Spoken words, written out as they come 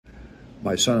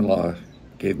My son-in-law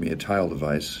gave me a tile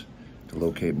device to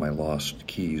locate my lost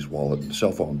keys, wallet, and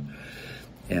cell phone,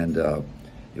 and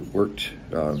it worked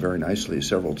very nicely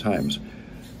several times.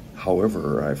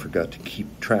 However, I forgot to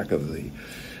keep track of the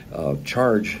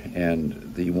charge,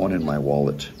 and the one in my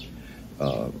wallet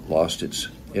lost its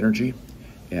energy,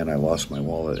 and I lost my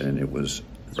wallet, and it was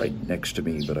right next to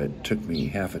me, but it took me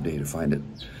half a day to find it.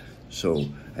 So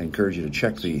I encourage you to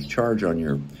check the charge on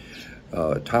your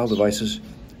tile devices.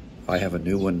 I have a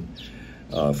new one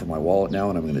for my wallet now,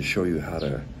 and I'm going to show you how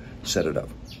to set it up.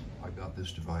 I got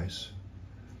this device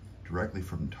directly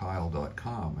from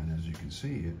tile.com, and as you can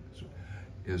see, it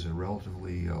is a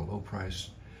relatively low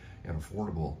price and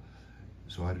affordable.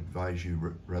 So I'd advise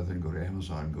you, rather than go to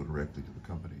Amazon, go directly to the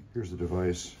company. Here's the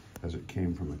device as it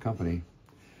came from the company,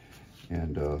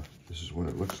 and this is what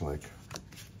it looks like.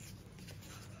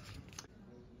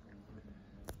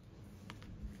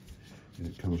 And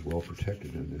it comes well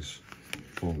protected in this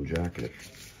foam jacket,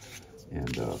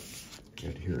 and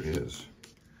here it is.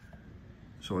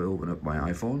 So I open up my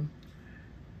iPhone,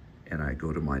 and I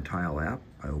go to my Tile app.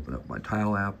 I open up my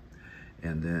Tile app,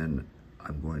 and then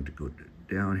I'm going to go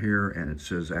down here, and it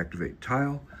says activate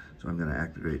tile. So I'm going to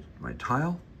activate my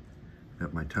tile. I've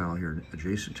got my tile here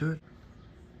adjacent to it.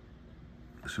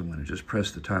 So I'm going to just press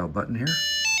the tile button here,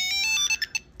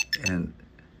 and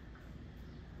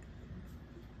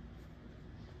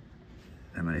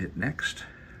I'm going to hit next.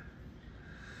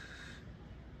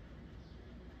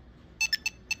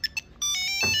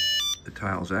 The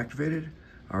tile is activated.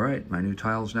 All right, my new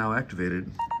tile is now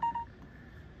activated.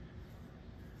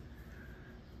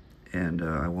 And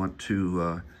I want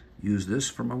to use this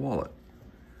for my wallet.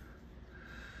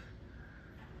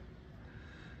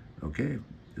 Okay,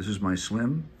 this is my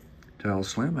Tile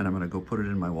Slim, and I'm going to go put it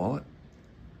in my wallet,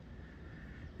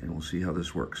 and we'll see how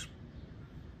this works.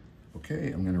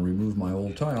 Okay, I'm going to remove my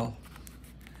old tile,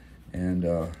 and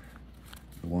the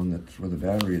one that's where the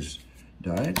battery has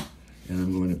died, and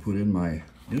I'm going to put in my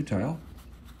new tile,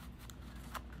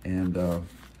 and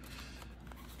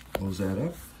close that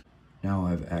up. Now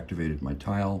I've activated my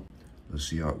tile. Let's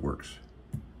see how it works.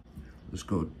 Let's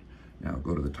go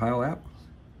to the Tile app,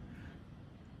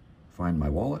 find my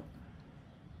wallet,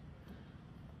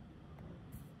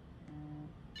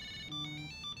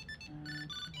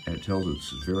 and it tells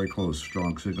us it's very close,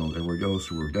 strong signal. There we go,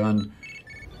 so we're done.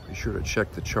 Be sure to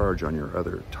check the charge on your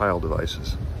other tile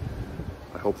devices.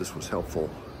 I hope this was helpful.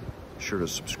 Be sure to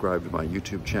subscribe to my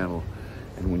YouTube channel,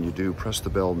 and when you do, press the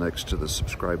bell next to the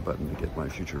subscribe button to get my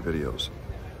future videos.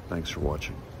 Thanks for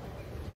watching.